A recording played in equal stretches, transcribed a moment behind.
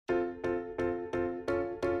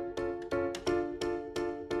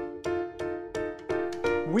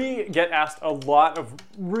We get asked a lot of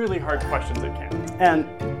really hard questions at camp. And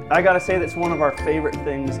I gotta say, that's one of our favorite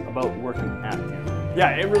things about working at camp.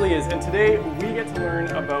 Yeah, it really is. And today we get to learn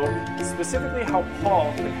about specifically how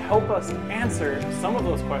Paul can help us answer some of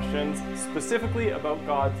those questions, specifically about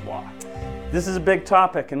God's law. This is a big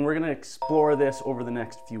topic, and we're gonna explore this over the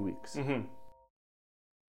next few weeks.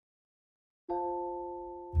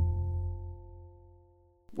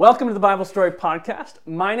 Welcome to the Bible Story Podcast.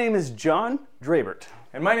 My name is John Drabert.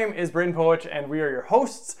 And my name is Braden Powich, and we are your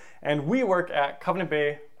hosts, and we work at Covenant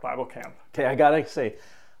Bay Bible Camp. Okay, I gotta say,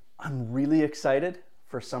 I'm really excited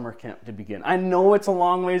for summer camp to begin. I know it's a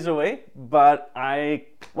long ways away, but I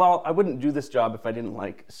wouldn't do this job if I didn't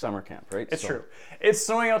like summer camp, right? It's true. It's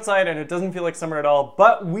snowing outside and it doesn't feel like summer at all,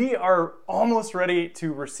 but we are almost ready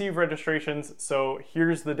to receive registrations, so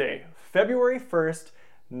here's the day. February 1st,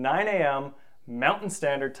 9 a.m., Mountain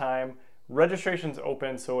Standard Time. Registration's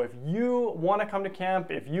open, so if you want to come to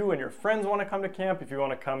camp, if you and your friends want to come to camp, if you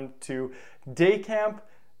want to come to day camp,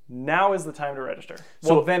 now is the time to register.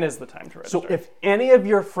 Then is the time to register. So if any of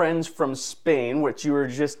your friends from Spain, which you were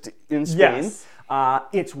just in Spain, yes.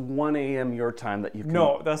 It's 1 a.m. your time that you can...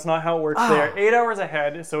 No, that's not how it works. They are 8 hours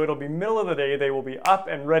ahead, so it'll be middle of the day. They will be up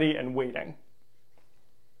and ready and waiting.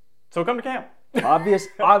 So come to camp.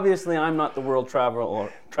 Obviously, I'm not the world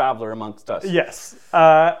traveler amongst us. Yes.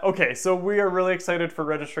 Okay, so we are really excited for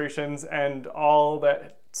registrations and all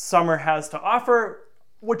that summer has to offer,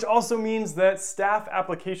 which also means that staff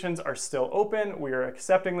applications are still open. We are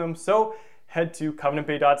accepting them, so head to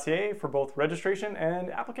covenantbay.ca for both registration and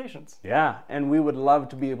applications. Yeah, and we would love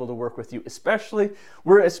to be able to work with you.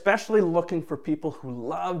 We're especially looking for people who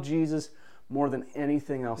love Jesus more than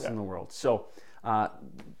anything else in the world. So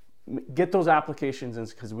get those applications in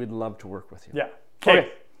because we'd love to work with you. Yeah. Okay.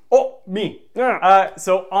 Oh, me. Yeah.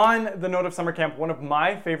 So on the note of summer camp, one of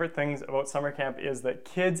my favorite things about summer camp is that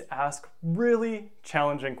kids ask really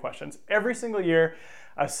challenging questions. Every single year,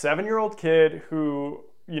 a 7-year-old kid who,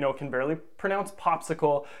 can barely pronounce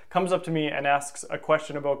popsicle comes up to me and asks a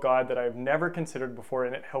question about God that I've never considered before,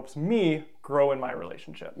 and it helps me grow in my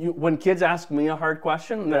relationship. When kids ask me a hard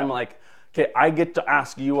question, then I'm like, okay, I get to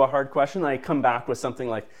ask you a hard question, and I come back with something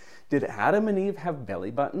like, did Adam and Eve have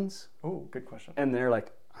belly buttons? Oh, good question. And they're like,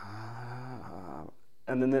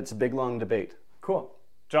 and then it's a big, long debate. Cool.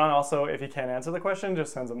 John also, if he can't answer the question,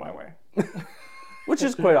 just sends them my way. Which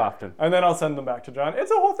is quite often. And then I'll send them back to John.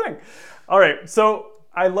 It's a whole thing. All right, so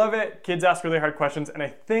I love it. Kids ask really hard questions. And I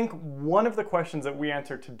think one of the questions that we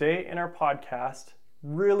answer today in our podcast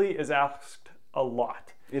really is asked a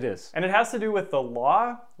lot. It is. And it has to do with the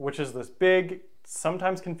law, which is this big,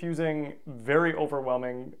 sometimes confusing, very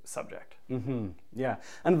overwhelming subject. Mm-hmm. Yeah.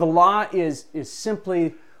 And the law is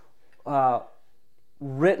simply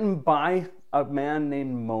written by a man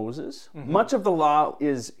named Moses. Mm-hmm. Much of the law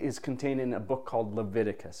is contained in a book called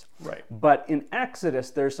Leviticus. Right. But in Exodus,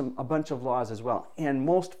 there's a bunch of laws as well. And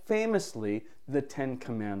most famously, the 10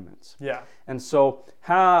 Commandments. Yeah. And so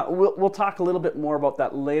we'll talk a little bit more about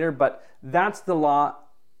that later, but that's the law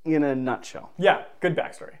in a nutshell. Yeah, good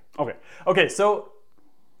backstory. Okay, so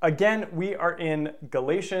again, we are in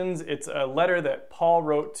Galatians. It's a letter that Paul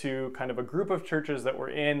wrote to kind of a group of churches that were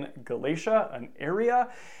in Galatia, an area,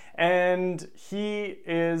 and he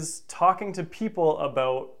is talking to people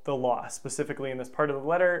about the law, specifically in this part of the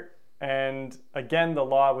letter. And again, the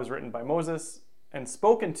law was written by Moses and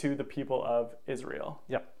spoken to the people of Israel.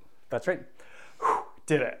 Yep, that's right.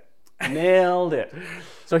 Did it. Nailed it.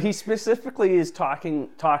 So he specifically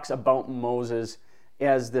talks about Moses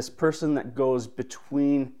as this person that goes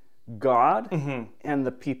between God and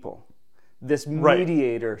the people. This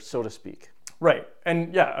mediator, so to speak. Right.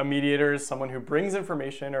 And yeah, a mediator is someone who brings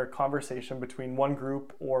information or conversation between one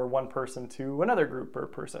group or one person to another group or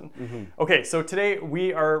person. Mm-hmm. Okay, so today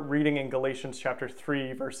we are reading in Galatians chapter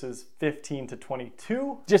 3, verses 15 to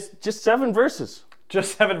 22. Just 7 verses.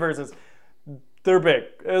 Just 7 verses. They're big.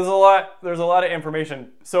 There's a lot of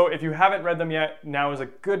information. So if you haven't read them yet, now is a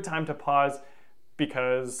good time to pause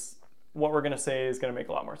because what we're going to say is going to make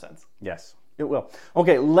a lot more sense. Yes, it will.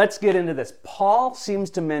 Okay, let's get into this. Paul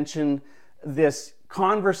seems to mention this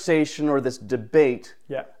conversation or this debate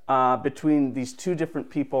between these two different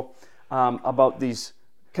people about these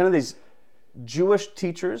Jewish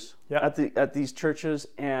teachers at these churches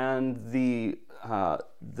and the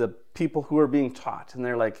people who are being taught. And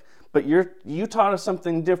they're like, but you taught us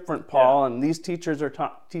something different, Paul, and these teachers are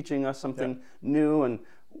teaching us something new, and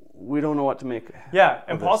we don't know what to make. Yeah,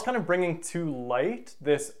 and Paul's kind of bringing to light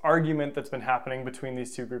this argument that's been happening between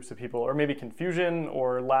these two groups of people, or maybe confusion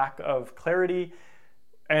or lack of clarity.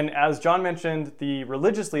 And as John mentioned, the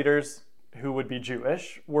religious leaders, who would be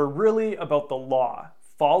Jewish, were really about the law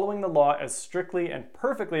following the law as strictly and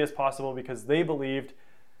perfectly as possible because they believed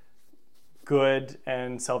good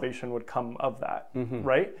and salvation would come of that,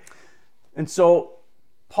 right? And so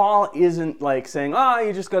Paul isn't like saying,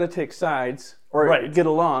 you just got to take sides or get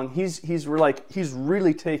along. He's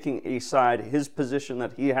really taking a side, his position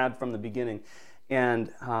that he had from the beginning,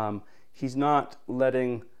 and he's not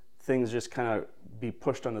letting things just kind of be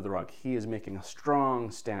pushed under the rug. He is making a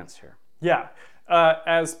strong stance here. Yeah,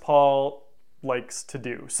 as Paul likes to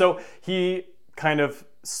do. So he kind of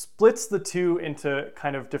splits the two into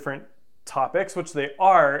kind of different topics, which they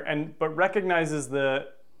are, but recognizes the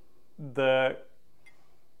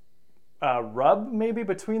rub maybe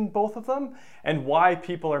between both of them and why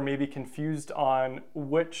people are maybe confused on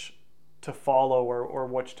which to follow or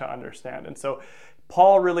which to understand. And so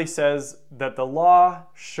Paul really says that the law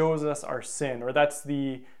shows us our sin, or that's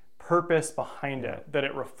the purpose behind it, that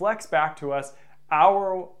it reflects back to us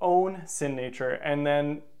our own sin nature, and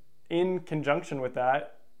then in conjunction with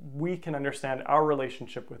that, we can understand our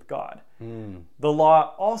relationship with God. The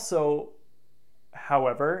law also,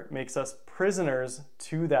 however, makes us prisoners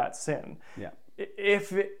to that sin.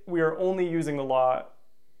 If we are only using the law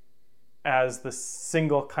as the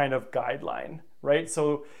single kind of guideline, right?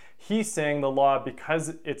 So he's saying the law,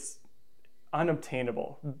 because it's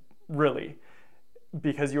unobtainable, really,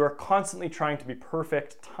 because you are constantly trying to be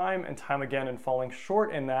perfect time and time again and falling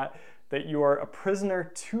short in that you are a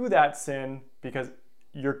prisoner to that sin because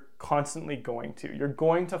you're constantly going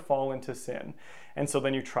to fall into sin. And so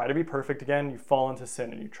then you try to be perfect again, you fall into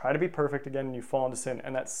sin, and you try to be perfect again, and you fall into sin.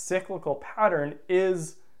 And that cyclical pattern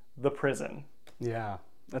is the prison. Yeah,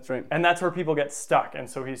 that's right. And that's where people get stuck. And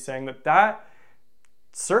so he's saying that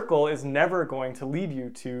circle is never going to lead you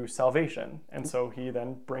to salvation. And so he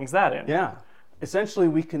then brings that in. Yeah. Essentially,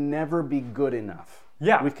 we can never be good enough.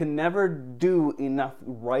 Yeah. We can never do enough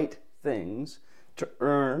right things to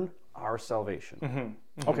earn our salvation.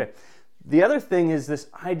 Okay. The other thing is this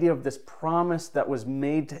idea of this promise that was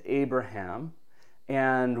made to Abraham,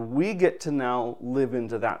 and we get to now live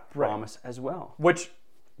into that promise as well. Which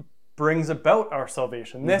brings about our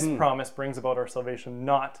salvation. This promise brings about our salvation,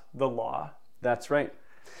 not the law. That's right.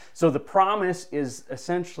 So the promise is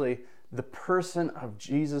essentially the person of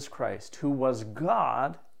Jesus Christ, who was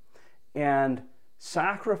God and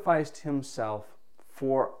sacrificed himself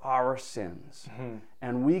for our sins.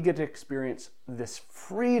 And we get to experience this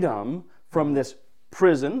freedom from this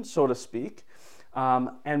prison, so to speak,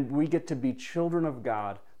 and we get to be children of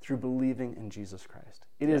God through believing in Jesus Christ.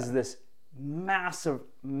 It is this massive,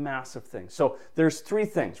 massive thing. So there's three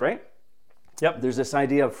things, right? Yep. There's this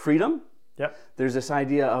idea of freedom. Yep. There's this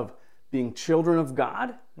idea of being children of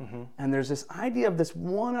God. And there's this idea of this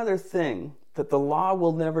one other thing that the law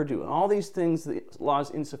will never do. And all these things the law is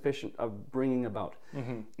insufficient of bringing about.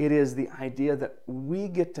 It is the idea that we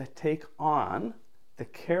get to take on the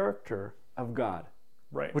character of God.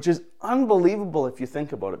 Right. Which is unbelievable if you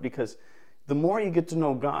think about it, because the more you get to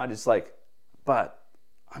know God, it's like, but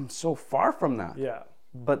I'm so far from that. Yeah.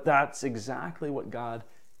 But that's exactly what God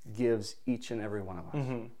gives each and every one of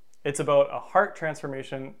us. It's about a heart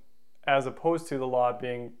transformation, as opposed to the law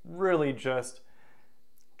being really just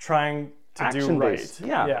trying to do right.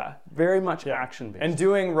 Yeah. Very much action-based. And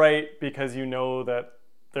doing right because you know that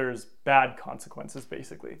there's bad consequences,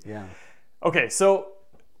 basically. Yeah. Okay, so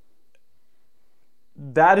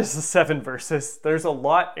that is the 7 verses. There's a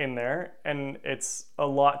lot in there, and it's a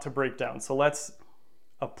lot to break down. So let's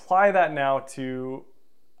apply that now to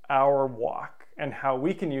our walk and how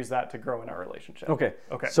we can use that to grow in our relationship. Okay.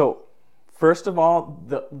 Okay. So first of all,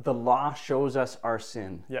 the law shows us our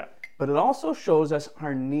sin. Yeah. But it also shows us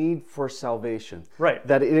our need for salvation. Right.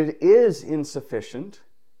 That it is insufficient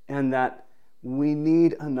and that we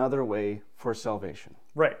need another way for salvation.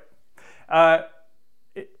 Right.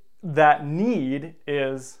 That need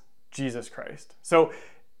is Jesus Christ. So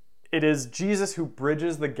it is Jesus who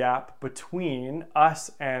bridges the gap between us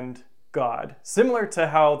and God. Similar to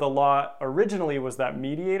how the law originally was that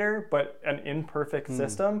mediator, but an imperfect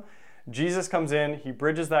system. Jesus comes in, he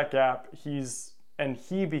bridges that gap,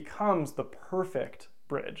 he becomes the perfect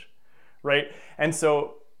bridge, right? And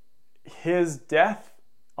so his death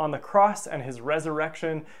on the cross and his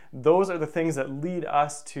resurrection, those are the things that lead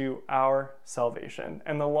us to our salvation.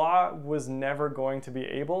 And the law was never going to be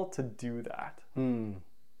able to do that.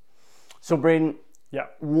 So Braden,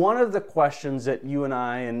 one of the questions that you and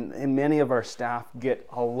I and many of our staff get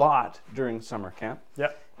a lot during summer camp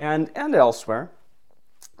and elsewhere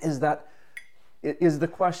is the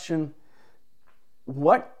question,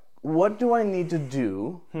 what do I need to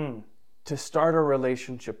do to start a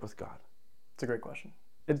relationship with God? It's a great question.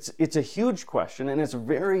 It's a huge question, and it's a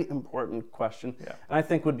very important question. Yeah. And I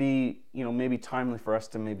think would be, maybe timely for us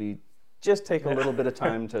to maybe just take a little bit of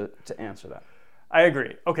time to answer that. I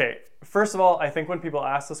agree. Okay, first of all, I think when people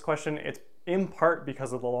ask this question, it's in part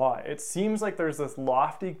because of the law. It seems like there's this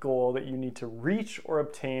lofty goal that you need to reach or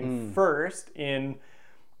obtain first in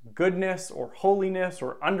goodness or holiness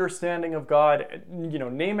or understanding of God,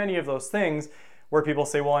 name any of those things, where people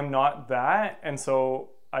say, well, I'm not that, and so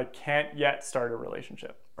I can't yet start a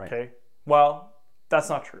relationship. Right. Okay. Well, that's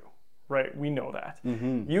not true, right? We know that.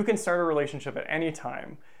 You can start a relationship at any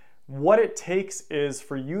time. What it takes is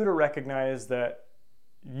for you to recognize that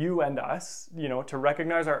you and us, to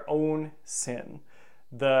recognize our own sin,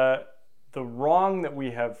 the wrong that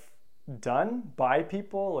we have done by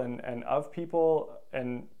people and of people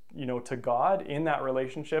and, to God in that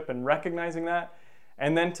relationship, and recognizing that,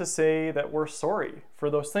 and then to say that we're sorry for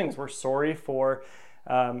those things. We're sorry for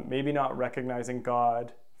maybe not recognizing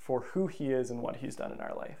God for who he is and what he's done in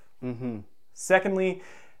our life. Secondly,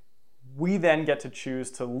 we then get to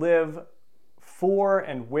choose to live for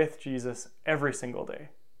and with Jesus every single day.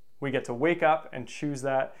 We get to wake up and choose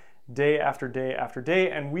that day after day after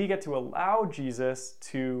day, and we get to allow Jesus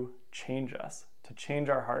to change us, to change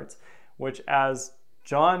our hearts, which, as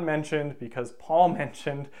John mentioned, because Paul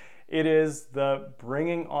mentioned, it is the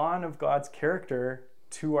bringing on of God's character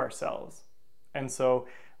to ourselves. And so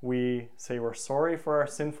we say we're sorry for our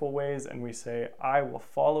sinful ways, and we say, I will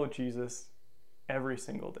follow Jesus every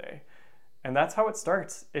single day. And that's how it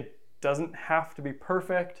starts. It doesn't have to be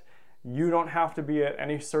perfect. You don't have to be at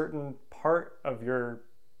any certain part of your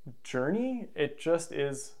journey. It just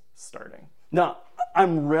is starting. Now,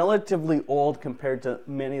 I'm relatively old compared to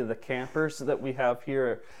many of the campers that we have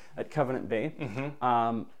here at Covenant Bay.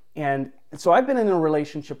 And so I've been in a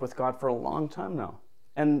relationship with God for a long time now.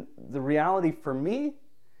 And the reality for me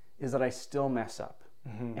is that I still mess up.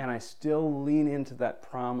 And I still lean into that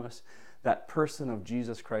promise, that person of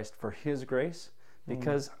Jesus Christ for his grace,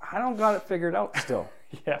 because I don't got it figured out still.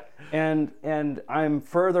 And I'm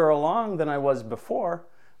further along than I was before,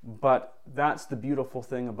 but that's the beautiful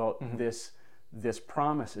thing about this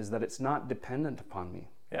promise, is that it's not dependent upon me.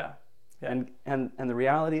 And the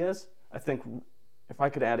reality is, I think if I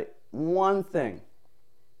could add one thing,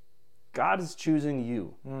 God is choosing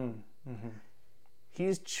you.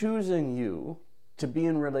 He's choosing you to be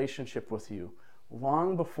in relationship with you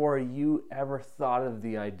long before you ever thought of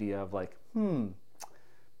the idea of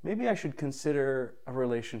maybe I should consider a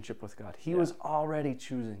relationship with God. He was already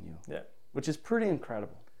choosing you, which is pretty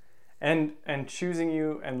incredible. And choosing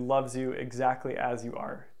you and loves you exactly as you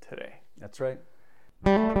are today. That's right.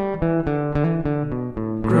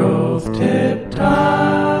 Growth Tip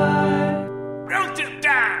Time. Growth Tip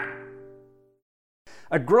Time.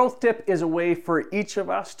 A growth tip is a way for each of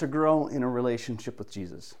us to grow in a relationship with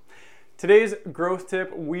Jesus. Today's growth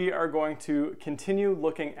tip, we are going to continue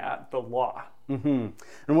looking at the law. And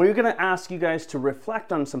we're going to ask you guys to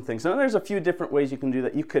reflect on some things. Now, there's a few different ways you can do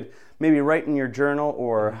that. You could maybe write in your journal,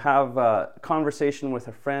 or have a conversation with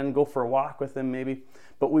a friend, go for a walk with them maybe.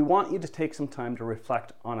 But we want you to take some time to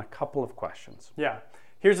reflect on a couple of questions. Yeah.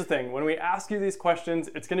 Here's the thing. When we ask you these questions,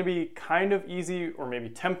 it's going to be kind of easy or maybe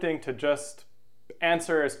tempting to just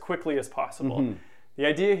answer as quickly as possible. The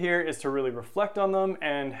idea here is to really reflect on them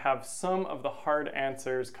and have some of the hard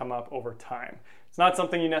answers come up over time. It's not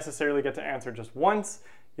something you necessarily get to answer just once.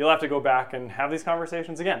 You'll have to go back and have these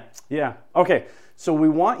conversations again. Yeah. Okay. So we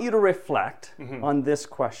want you to reflect on this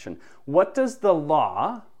question. What does the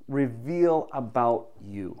law reveal about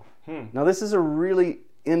you? Now, this is a really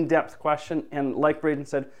in-depth question, and like Braden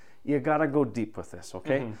said, you got to go deep with this,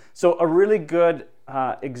 okay? So a really good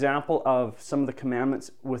example of some of the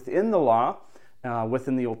commandments within the law,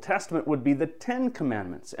 within the Old Testament, would be the 10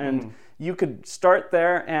 Commandments. And you could start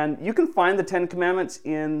there, and you can find the 10 Commandments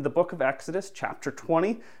in the book of Exodus, chapter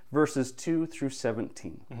 20, verses 2 through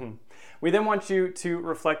 17. We then want you to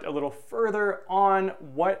reflect a little further on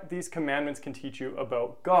what these commandments can teach you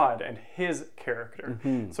about God and his character.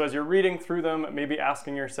 So as you're reading through them, maybe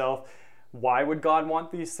asking yourself, why would God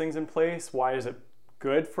want these things in place? Why is it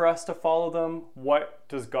good for us to follow them? What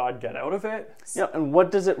does God get out of it? Yeah, and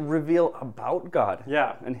what does it reveal about God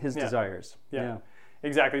and his desires?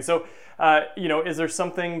 Exactly. So, is there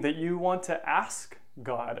something that you want to ask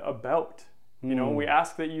God about? We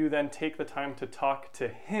ask that you then take the time to talk to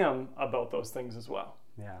him about those things as well.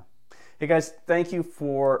 Hey guys, thank you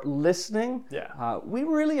for listening. We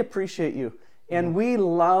really appreciate you. And we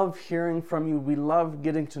love hearing from you. We love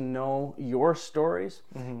getting to know your stories.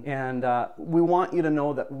 And we want you to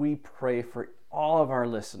know that we pray for all of our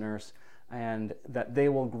listeners and that they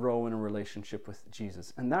will grow in a relationship with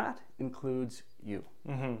Jesus. And that includes you.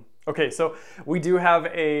 Mm-hmm. Okay, so we do have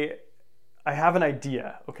I have an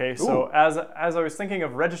idea. Okay, so as I was thinking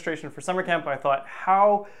of registration for summer camp, I thought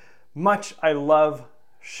how much I love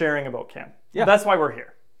sharing about camp. Yeah. That's why we're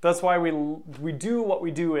here. That's why we do what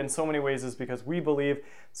we do in so many ways, is because we believe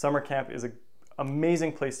summer camp is an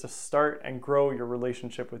amazing place to start and grow your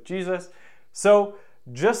relationship with Jesus. So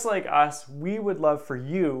just like us, we would love for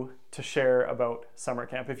you to share about summer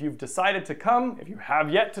camp. If you've decided to come, if you have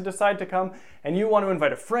yet to decide to come, and you want to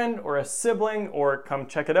invite a friend or a sibling or come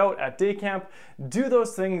check it out at day camp, do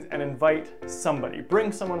those things and invite somebody.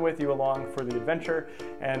 Bring someone with you along for the adventure,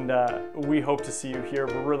 and we hope to see you here.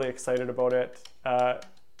 We're really excited about it.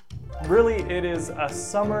 Really, it is a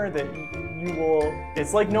summer that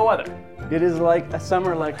it's like no other. It is like a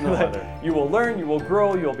summer like no other. You will learn, you will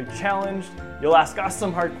grow, you'll be challenged, you'll ask us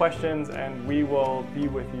some hard questions, and we will be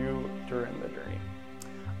with you during the journey.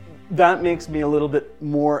 That makes me a little bit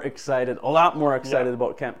more excited, a lot more excited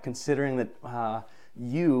about camp, considering that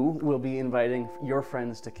you will be inviting your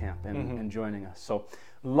friends to camp and joining us. So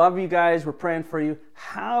love you guys. We're praying for you.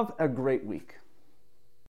 Have a great week.